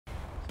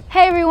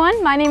Hey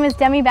everyone, my name is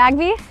Demi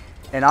Bagby.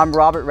 And I'm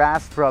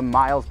Rast from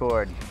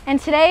Skateboard. And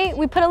today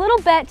we put a little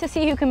bet to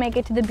see who can make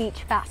it to the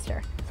beach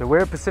faster. So we're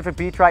at Pacific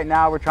Beach right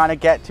now. We're trying to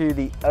get to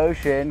the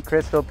ocean,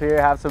 Crystal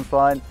Pier, have some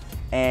fun.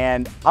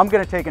 And I'm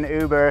gonna take an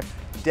Uber.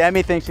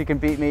 Demi thinks she can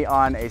beat me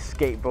on a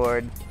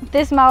skateboard.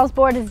 This model's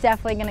board is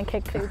definitely gonna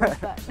kick people's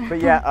butt. But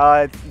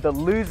yeah, the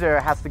loser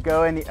has to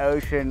go in the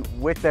ocean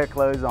with their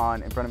clothes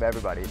on in front of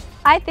everybody.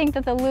 I think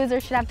that the loser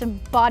should have to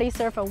body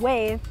surf a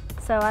wave.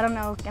 So I don't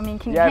know, I mean,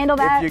 can you handle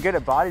that? If you're good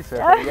at body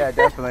surfing, yeah,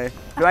 definitely.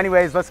 So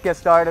anyways, let's get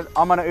started.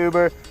 I'm on an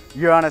Uber,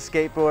 you're on a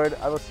skateboard.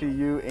 I will see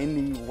you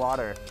in the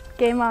water.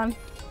 Game on.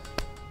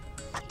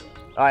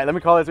 All right, let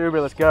me call this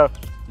Uber, let's go.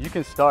 You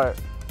can start.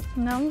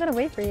 No, I'm gonna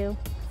wait for you.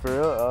 For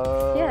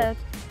real? Yeah.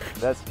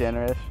 That's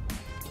generous.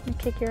 You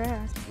kick your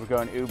ass. We're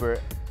going Uber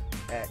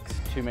X,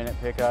 2-minute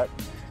pickup.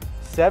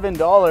 $7,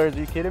 are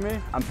you kidding me?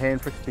 I'm paying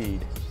for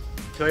speed.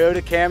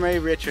 Toyota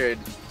Camry, Richard,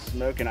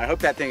 smoking. I hope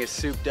that thing is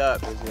souped up.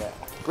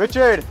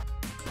 Richard!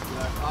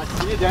 I'll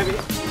see you, Demi.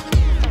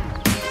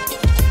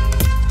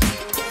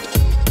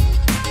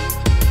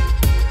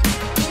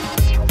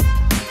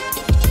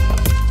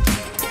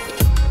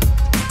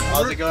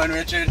 How's it going,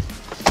 Richard?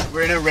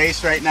 We're in a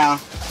race right now,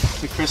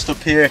 the Crystal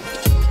Pier.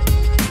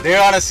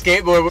 They're on a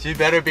skateboard, so you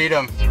better beat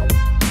them.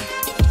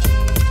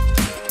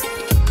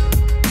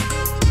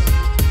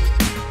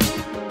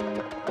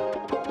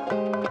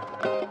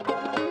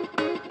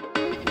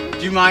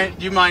 Do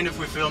you mind if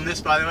we film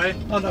this, by the way?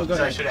 Oh no, go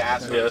ahead. I should have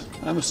asked first.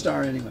 I'm a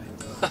star anyway.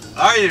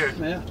 Are you?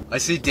 Yeah. I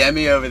see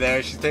Demi over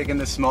there. She's taking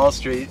the small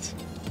streets.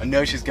 I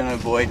know she's gonna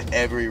avoid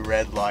every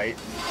red light.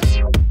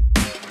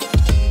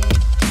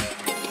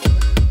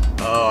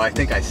 Oh, I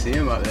think I see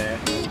him up there.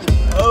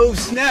 Oh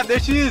snap, there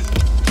she is.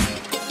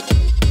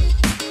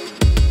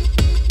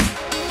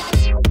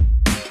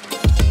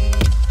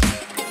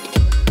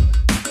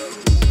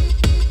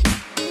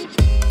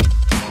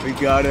 We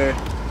got her.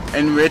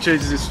 And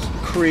Richard's just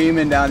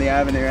creaming down the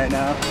avenue right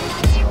now.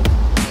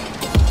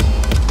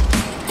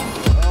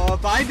 Oh,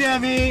 bye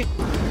Demi.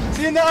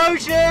 See you in the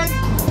ocean.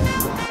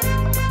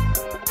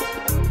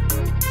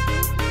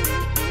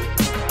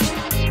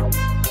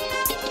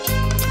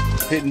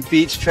 Hitting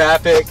beach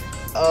traffic.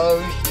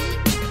 Oh,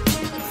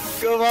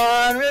 come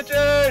on,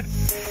 Richard.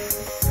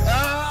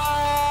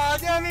 Ah,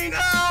 Demi, no.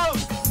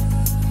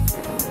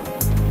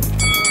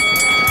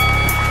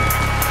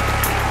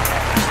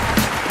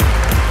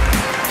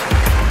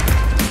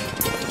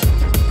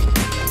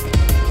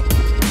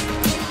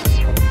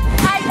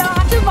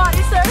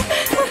 Body surf.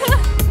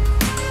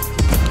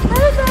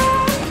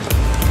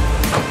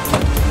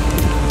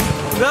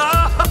 No!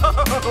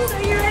 So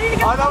you ready to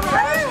go?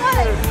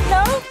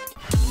 No?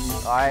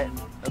 Alright,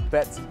 a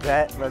bet's a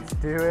bet. Let's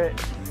do it.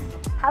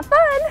 Have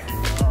fun.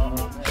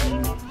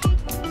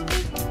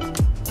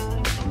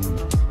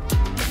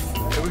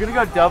 We're gonna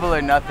go double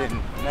or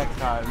nothing next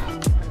time.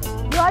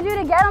 You wanna do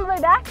it again on the way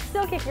back?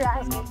 Still kick your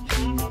ass.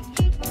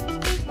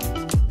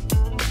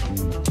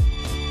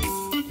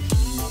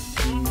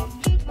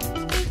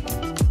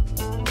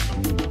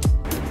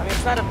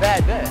 It's not a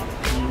bad bet.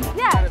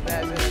 Yeah. It's not a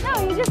bad bet. No,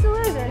 you're just a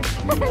loser.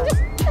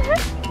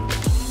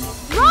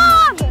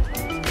 Rob!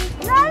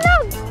 No!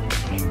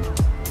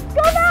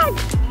 Go back!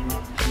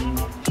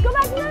 Go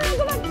back, no,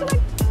 go back.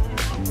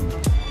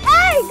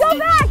 Hey, go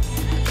back!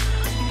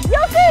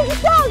 You'll see,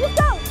 just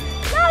go.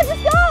 No,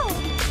 just go!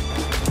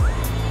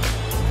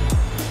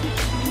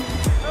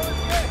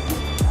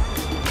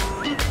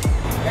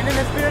 And in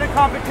the spirit of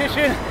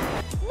competition.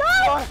 No!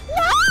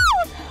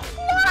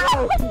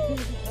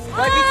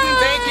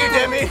 Thank you,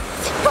 Demi,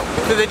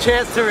 for the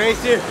chance to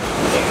race you.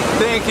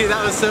 Thank you,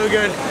 that was so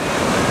good.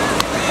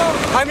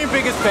 I'm your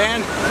biggest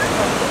fan.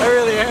 I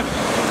really am.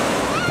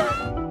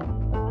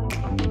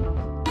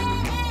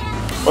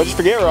 What'd you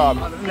forget, Rob?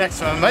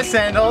 Next one, my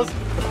sandals,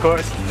 of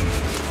course.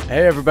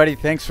 Hey everybody,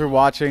 thanks for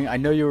watching. I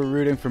know you were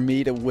rooting for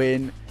me to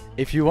win.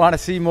 If you want to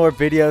see more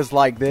videos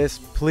like this,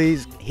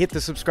 please hit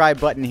the subscribe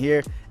button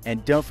here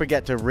and don't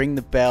forget to ring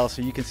the bell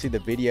so you can see the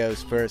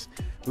videos first.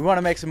 We want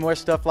to make some more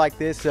stuff like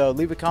this, so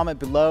leave a comment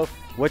below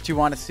what you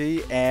want to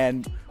see,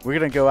 and we're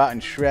going to go out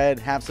and shred,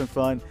 have some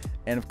fun,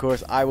 and of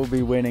course I will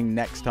be winning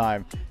next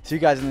time. See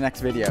you guys in the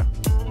next video.